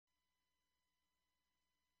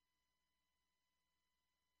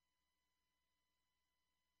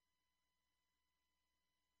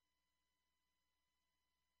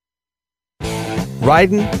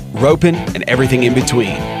riding, roping, and everything in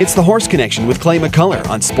between. It's the Horse Connection with Clay McCullum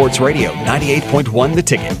on Sports Radio 98.1 The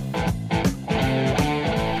Ticket.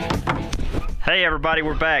 Hey everybody,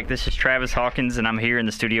 we're back. This is Travis Hawkins, and I'm here in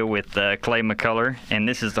the studio with Clay McCullum, and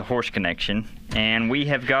this is the Horse Connection. And we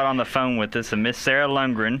have got on the phone with us a Miss Sarah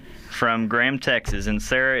Lundgren from Graham, Texas, and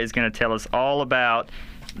Sarah is going to tell us all about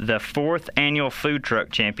the 4th annual Food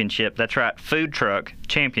Truck Championship. That's right, Food Truck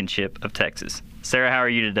Championship of Texas. Sarah, how are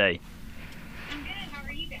you today? I'm good. How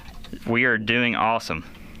are you guys? We are doing awesome.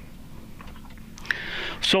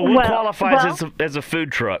 So what qualifies as a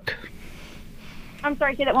food truck? I'm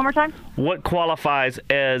sorry, say that one more time. What qualifies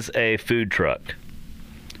as a food truck?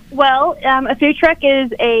 Well, a food truck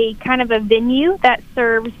is a kind of a venue that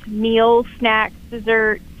serves meals, snacks,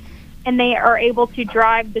 desserts, and they are able to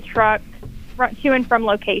drive the truck to and from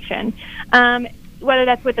location. Whether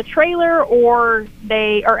that's with a trailer or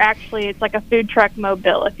they are actually, it's like a food truck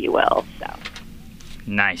mobile, if you will. So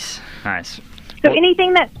Nice. So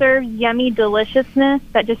anything that serves yummy deliciousness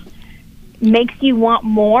that just makes you want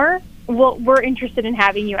more, well, we're interested in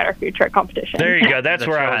having you at our food truck competition. There you go. That's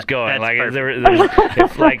where right. I was going.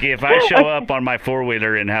 That's If I show up on my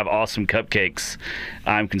 4-wheeler and have awesome cupcakes,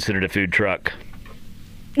 I'm considered a food truck.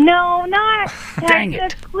 No, not Dang it.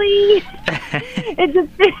 technically.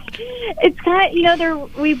 It's kind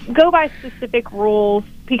of, we go by specific rules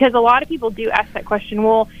because a lot of people do ask that question.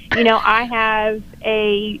 Well, I have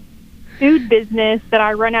a food business that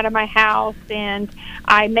I run out of my house, and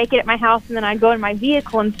I make it at my house, and then I go in my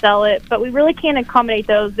vehicle and sell it. But we really can't accommodate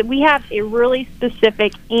those. We have a really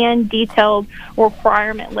specific and detailed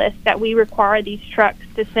requirement list that we require these trucks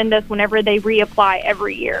to send us whenever they reapply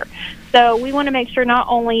every year. So we want to make sure not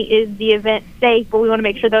only is the event safe, but we want to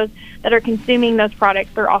make sure those that are consuming those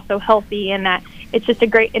products are also healthy, and that it's just a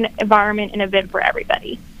great environment and event for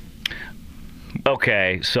everybody.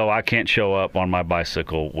 Okay, so I can't show up on my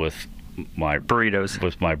bicycle with my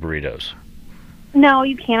burritos. No,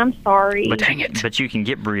 you can't. I'm sorry. But, dang it. But you can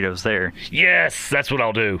get burritos there. Yes, that's what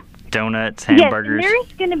I'll do. Donuts, hamburgers. Yes, and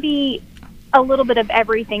there's going to be a little bit of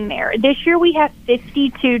everything there. This year we have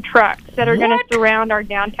 52 trucks that are going to surround our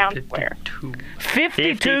downtown square.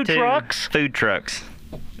 52 trucks? Food trucks.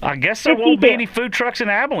 I guess there won't be any food trucks in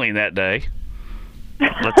Abilene that day.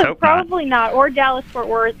 Let's hope Probably not. Or Dallas, Fort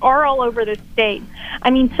Worth, or all over the state. I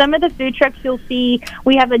mean, some of the food trucks you'll see,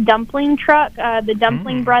 we have a dumpling truck, the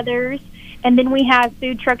Dumpling Brothers, and then we have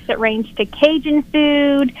food trucks that range to Cajun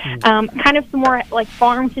food, kind of some more like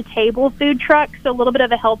farm-to-table food trucks, so a little bit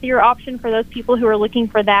of a healthier option for those people who are looking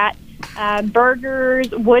for that. Burgers,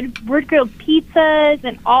 wood-grilled pizzas,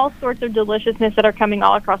 and all sorts of deliciousness that are coming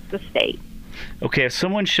all across the state. Okay, if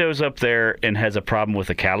someone shows up there and has a problem with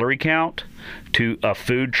a calorie count to a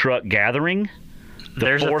food truck gathering,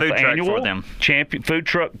 there's a food truck for them. Food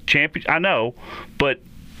truck champion. I know, but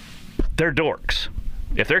they're dorks.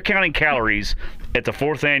 If they're counting calories at the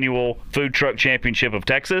 4th annual Food Truck Championship of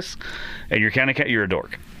Texas, and you're counting, you're a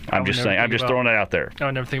dork. I'm just saying. I'm just throwing it out there. I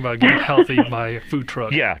would never think about getting healthy by food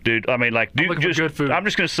truck. Yeah, dude. I mean, like, good food. I'm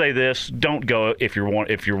just going to say this: don't go if you're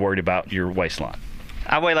worried about your waistline.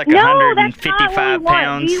 I weigh like No, 155 that's not what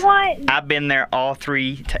pounds. you want. I've been there all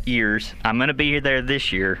 3 years. I'm going to be there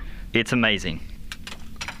this year. It's amazing.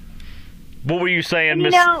 What were you saying,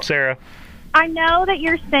 Miss Sarah? I know that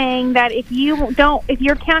you're saying that if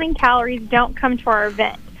you're counting calories, don't come to our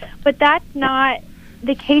event. But that's not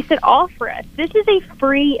the case at all for us. This is a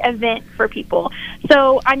free event for people.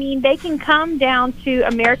 So, I mean, they can come down to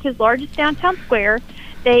America's largest downtown square.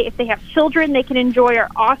 If they have children, they can enjoy our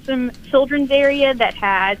awesome children's area that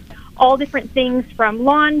has all different things from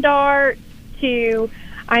lawn darts to,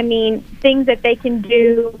 things that they can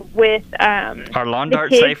do with Are lawn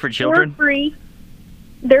darts safe for children? For free.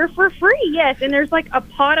 They're for free, yes. And there's like a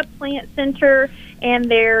potted plant center, and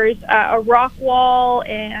there's a rock wall,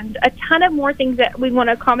 and a ton of more things that we want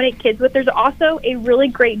to accommodate kids with. There's also a really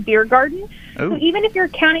great beer garden. Ooh. So even if you're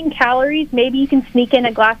counting calories, maybe you can sneak in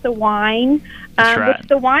a glass of wine. That's right. Which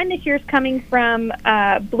the wine this year is coming from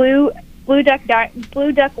Blue Duck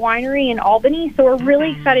Winery in Albany, so we're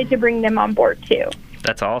really excited to bring them on board too.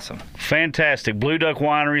 That's awesome. Fantastic. Blue Duck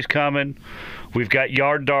Winery's coming. We've got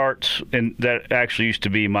Yard Darts, and that actually used to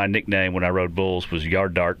be my nickname when I rode bulls, was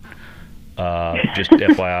Yard Dart. Just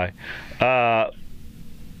FYI.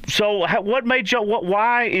 So what made you?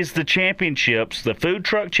 Why is the championships, the Food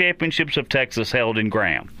Truck Championships of Texas, held in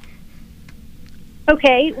Graham?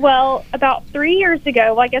 Okay, well, about 3 years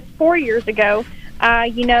ago, well, I guess 4 years ago,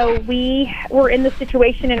 we were in the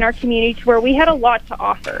situation in our community where we had a lot to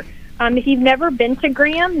offer. If you've never been to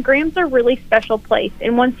Graham, Graham's a really special place.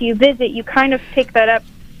 And once you visit, you kind of pick that up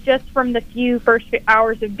just from the first few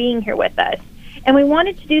hours of being here with us. And we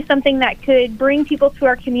wanted to do something that could bring people to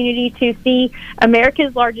our community to see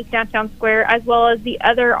America's largest downtown square, as well as the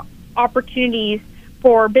other opportunities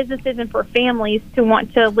for businesses and for families to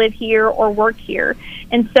want to live here or work here.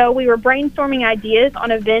 And so we were brainstorming ideas on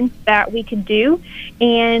events that we could do.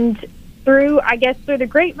 And through the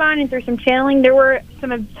grapevine and through some channeling, there were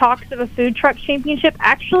some talks of a food truck championship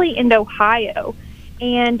actually in Ohio.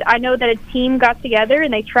 And I know that a team got together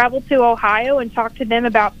and they traveled to Ohio and talked to them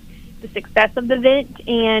about the success of the event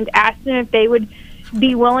and asked them if they would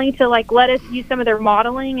be willing to let us use some of their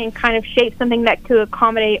modeling and kind of shape something that could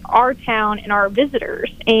accommodate our town and our visitors.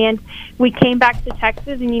 And we came back to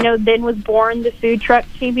Texas, and then was born the Food Truck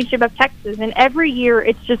Championship of Texas. And every year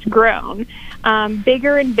it's just grown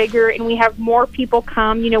bigger and bigger, and we have more people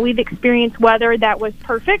come. We've experienced weather that was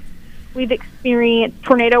perfect. We've experienced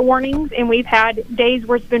tornado warnings, and we've had days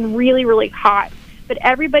where it's been really, really hot. But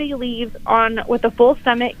everybody leaves with a full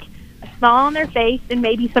stomach, a smile on their face, and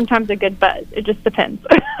maybe sometimes a good buzz. It just depends.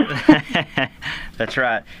 That's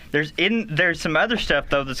right. There's some other stuff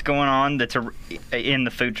though that's going on that's in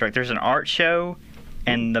the food truck. There's an art show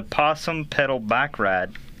and the Possum Pedal bike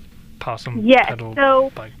ride. Pedal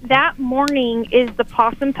so bike. That morning is the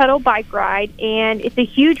Possum Pedal bike ride, and it's a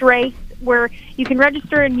huge race where you can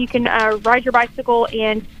register and you can ride your bicycle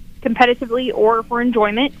and competitively or for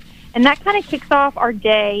enjoyment. And that kind of kicks off our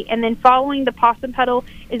day. And then following the Possum Pedal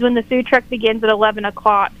is when the food truck begins at 11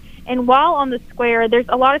 o'clock. And while on the square, there's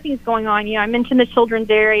a lot of things going on. I mentioned the children's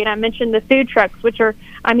area, and I mentioned the food trucks, which are,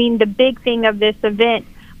 the big thing of this event.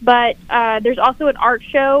 But there's also an art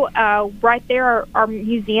show right there. Our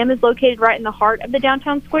museum is located right in the heart of the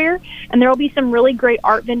downtown square. And there will be some really great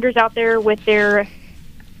art vendors out there with their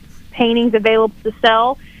paintings available to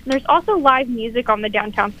sell. And there's also live music on the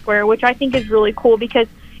downtown square, which I think is really cool because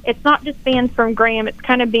it's not just bands from Graham, it's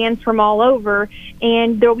kind of bands from all over,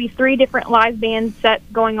 and there'll be 3 different live band sets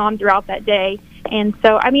going on throughout that day. And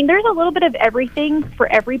so, there's a little bit of everything for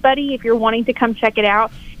everybody if you're wanting to come check it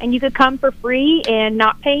out. And you could come for free and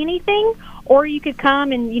not pay anything, or you could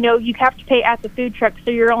come and, you have to pay at the food truck, so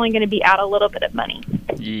you're only going to be out a little bit of money.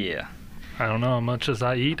 Yeah. I don't know how much as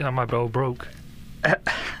I eat, I might go broke.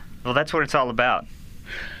 Well, that's what it's all about.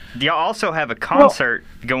 Y'all also have a concert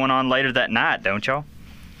going on later that night, don't y'all?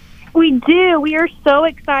 We do. We are so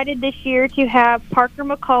excited this year to have Parker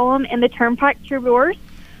McCollum and the Turnpike Troubadours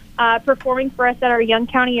performing for us at our Young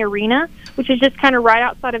County Arena, which is just kind of right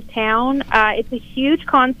outside of town. It's a huge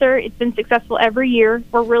concert. It's been successful every year.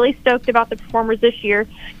 We're really stoked about the performers this year.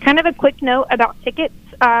 Kind of a quick note about tickets.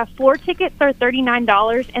 Floor tickets are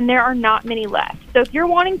 $39, and there are not many left. So if you're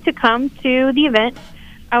wanting to come to the event,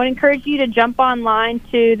 I would encourage you to jump online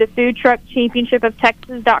to the Food Truck Championship of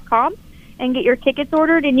Texas.com and get your tickets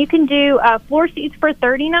ordered. And you can do floor seats for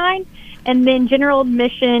 $39, and then general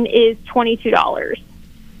admission is $22.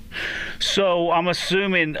 So I'm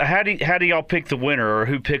assuming, how do y'all pick the winner, or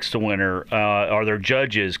who picks the winner? Are there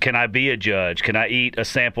judges? Can I be a judge? Can I eat a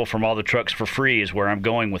sample from all the trucks for free is where I'm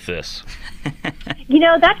going with this.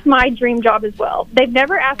 That's my dream job as well. They've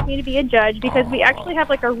never asked me to be a judge because we actually have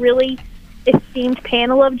a really esteemed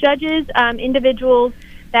panel of judges, individuals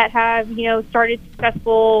that have, started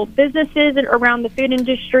successful businesses around the food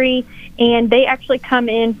industry, and they actually come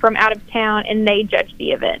in from out of town and they judge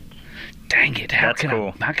the event. Dang it! How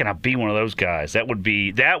can I be one of those guys? That would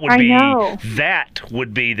be the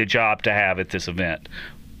job to have at this event.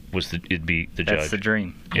 It'd be the judge. That's the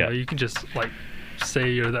dream. Yeah, you can just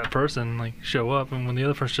say you're that person, show up, and when the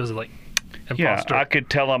other person shows it, imposter. Yeah, I could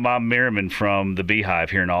tell them I'm Merriman from the Beehive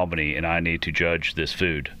here in Albany, and I need to judge this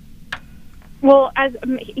food. Well, as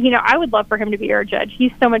I would love for him to be our judge.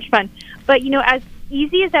 He's so much fun. But as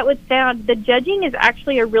easy as that would sound, the judging is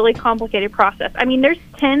actually a really complicated process. There's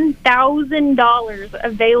 $10,000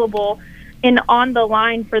 available on the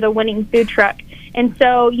line for the winning food truck. And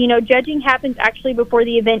so, judging happens actually before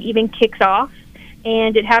the event even kicks off,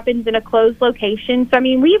 and it happens in a closed location. So,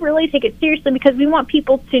 we really take it seriously because we want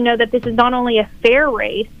people to know that this is not only a fair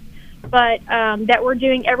race, but that we're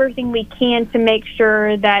doing everything we can to make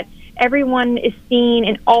sure that everyone is seen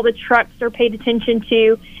and all the trucks are paid attention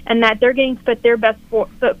to, and that they're getting to put their best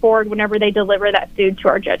foot forward whenever they deliver that food to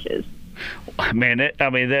our judges. Man,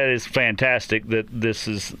 that is fantastic. That this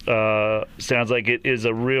is sounds like it is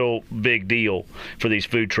a real big deal for these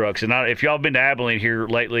food trucks. And if y'all been to Abilene here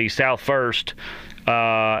lately, South First,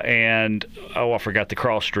 and I forgot the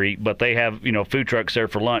cross street, but they have food trucks there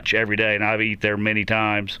for lunch every day, and I've eaten there many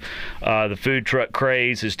times. The food truck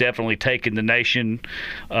craze has definitely taken the nation.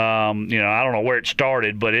 I don't know where it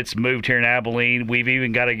started, but it's moved here in Abilene. We've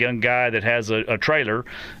even got a young guy that has a trailer.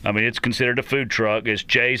 I mean, it's considered a food truck. It's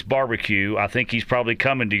Jay's Barbecue. I think he's probably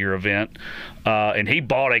coming to your event. And he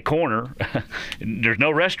bought a corner. There's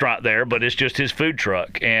no restaurant there, but it's just his food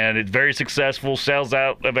truck, and it's very successful. Sells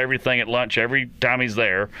out of everything at lunch every time he's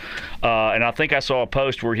there. And I think I saw a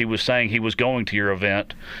post where he was saying he was going to your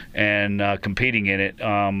event and competing in it,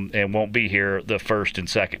 and won't be here the first and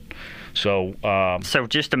second. So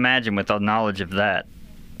just imagine, with the knowledge of that,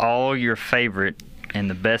 all your favorite and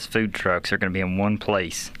the best food trucks are going to be in one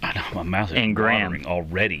place. I know, my mouth is in Graham watering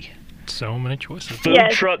already. So many choices. Food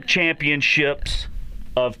Truck Championships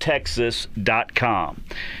of Texas.com.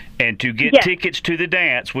 And to get tickets to the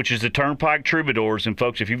dance, which is the Turnpike Troubadours, and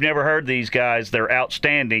folks, if you've never heard these guys, they're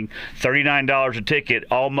outstanding. $39 a ticket,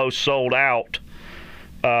 almost sold out.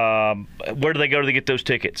 Where do they go to get those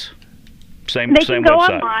tickets? Same They can website. go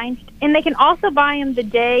online, and they can also buy them the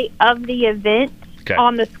day of the event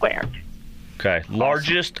on the square. Okay.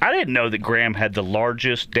 Largest. I didn't know that Graham had the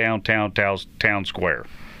largest downtown town square.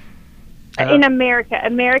 In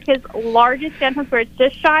America's largest downtown square. It's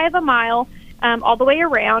just shy of a mile, all the way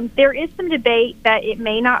around. There is some debate that it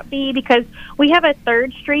may not be, because we have a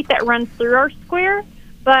third street that runs through our square,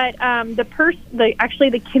 but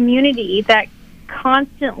the community that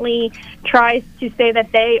constantly tries to say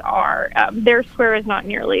that they are, their square is not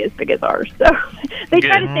nearly as big as ours. So they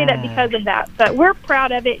try to say that because of that. But we're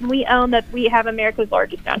proud of it, and we own that we have America's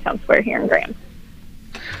largest downtown square here in Graham.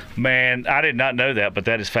 Man, I did not know that, but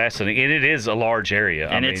that is fascinating. And it is a large area.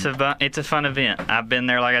 And it's a fun event. I've been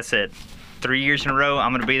there, like I said, 3 years in a row.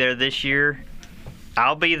 I'm going to be there this year.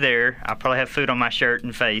 I'll be there. I'll probably have food on my shirt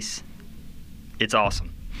and face. It's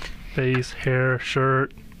awesome. Face, hair,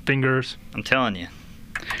 shirt, fingers. I'm telling you.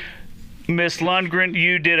 Miss Lundgren,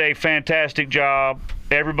 you did a fantastic job.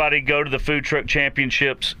 Everybody go to the Food Truck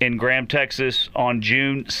Championships in Graham, Texas on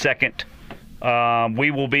June 2nd.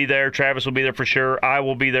 We will be there. Travis will be there for sure. I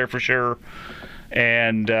will be there for sure.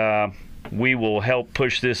 And we will help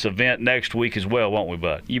push this event next week as well, won't we,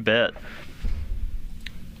 bud? You bet.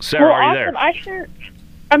 Sarah, are you there?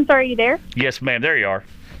 I'm sorry, are you there? Yes, ma'am. There you are.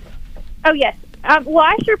 Oh, yes. Well,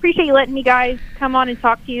 I sure appreciate you letting me guys come on and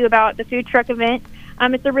talk to you about the food truck event.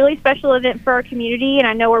 It's a really special event for our community, and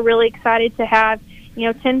I know we're really excited to have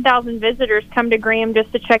 10,000 visitors come to Graham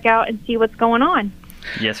just to check out and see what's going on.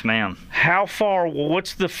 Yes, ma'am. How far?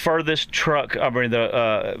 What's the furthest truck? I mean,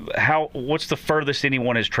 what's the furthest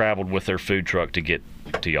anyone has traveled with their food truck to get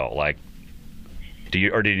to y'all? Like, do you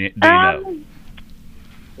know?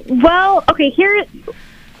 Well, okay. Here,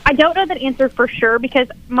 I don't know that answer for sure, because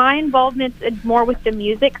my involvement is more with the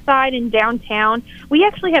music side in downtown. We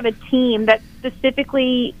actually have a team that's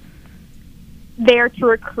specifically there to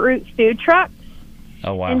recruit food trucks.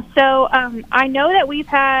 Oh, wow. And so I know that we've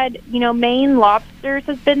had, Maine Lobsters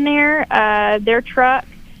has been there, their truck.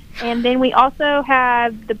 And then we also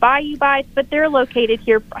have the Bayou Bites, but they're located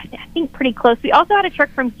here, I think, pretty close. We also had a truck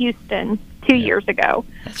from Houston 2 years ago,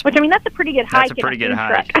 that's a pretty good hike. That's a pretty good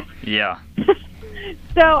hike. Yeah.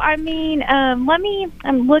 So, I'm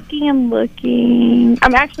looking.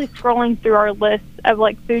 I'm actually scrolling through our list of,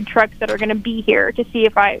 food trucks that are going to be here to see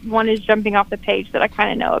if one is jumping off the page that I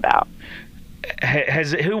kind of know about.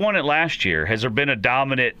 Who won it last year? Has there been a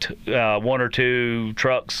dominant one or two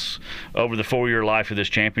trucks over the 4-year life of this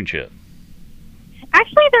championship?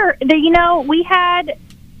 Actually, we had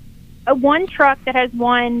one truck that has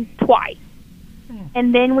won twice.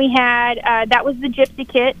 And then we had, that was the Gypsy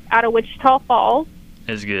Kit out of Wichita Falls.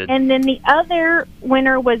 It's good. And then the other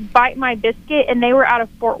winner was Bite My Biscuit, and they were out of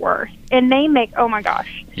Fort Worth. And they make, oh my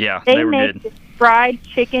gosh. Yeah, they were make good. This fried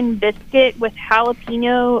chicken biscuit with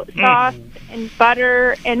jalapeno sauce and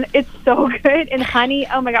butter, and it's so good, and honey.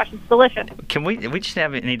 Oh my gosh, it's delicious. Can we just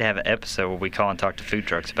need to have an episode where we call and talk to food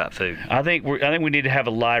trucks about food? I think we need to have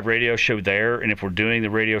a live radio show there, and if we're doing the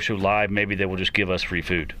radio show live, maybe they will just give us free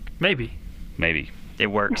food. Maybe. It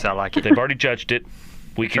works. I like it. They've already judged it.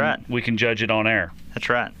 We can judge it on air. That's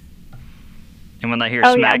right. And when they hear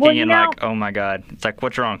smacking like, oh my God, it's like,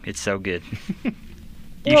 what's wrong? It's so good.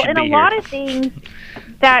 Lot of things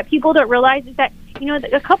that people don't realize is that,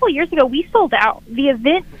 a couple of years ago, we sold out. The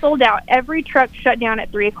event sold out. Every truck shut down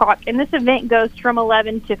at 3 o'clock, and this event goes from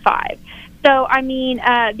 11 to 5. So,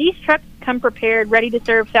 these trucks come prepared, ready to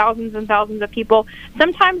serve thousands and thousands of people.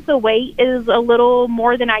 Sometimes the wait is a little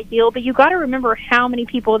more than ideal, but you got to remember how many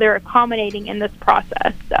people they're accommodating in this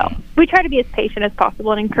process. So we try to be as patient as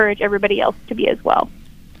possible and encourage everybody else to be as well.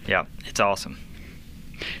 Yeah, it's awesome.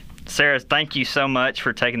 Sarah, thank you so much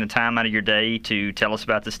for taking the time out of your day to tell us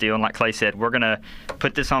about this deal. And like Clay said, we're going to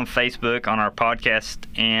put this on Facebook, on our podcast,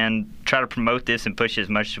 and try to promote this and push it as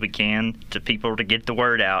much as we can to people to get the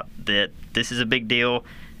word out that this is a big deal,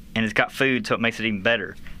 and it's got food, so it makes it even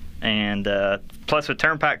better. And plus with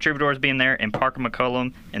Turnpike, Troubadours being there, and Parker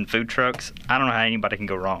McCollum, and food trucks, I don't know how anybody can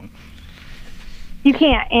go wrong. You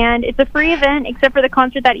can't, and it's a free event except for the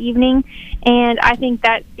concert that evening, and I think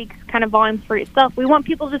that speaks kind of volumes for itself. We want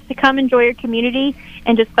people just to come enjoy your community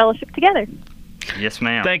and just fellowship together. Yes,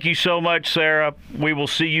 ma'am. Thank you so much, Sarah. We will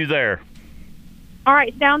see you there. All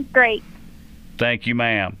right, sounds great. Thank you,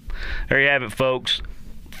 ma'am. There you have it, folks.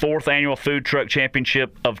 4th Annual Food Truck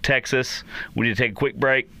Championship of Texas. We need to take a quick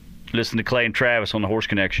break. Listen to Clay and Travis on the Horse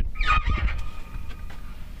Connection.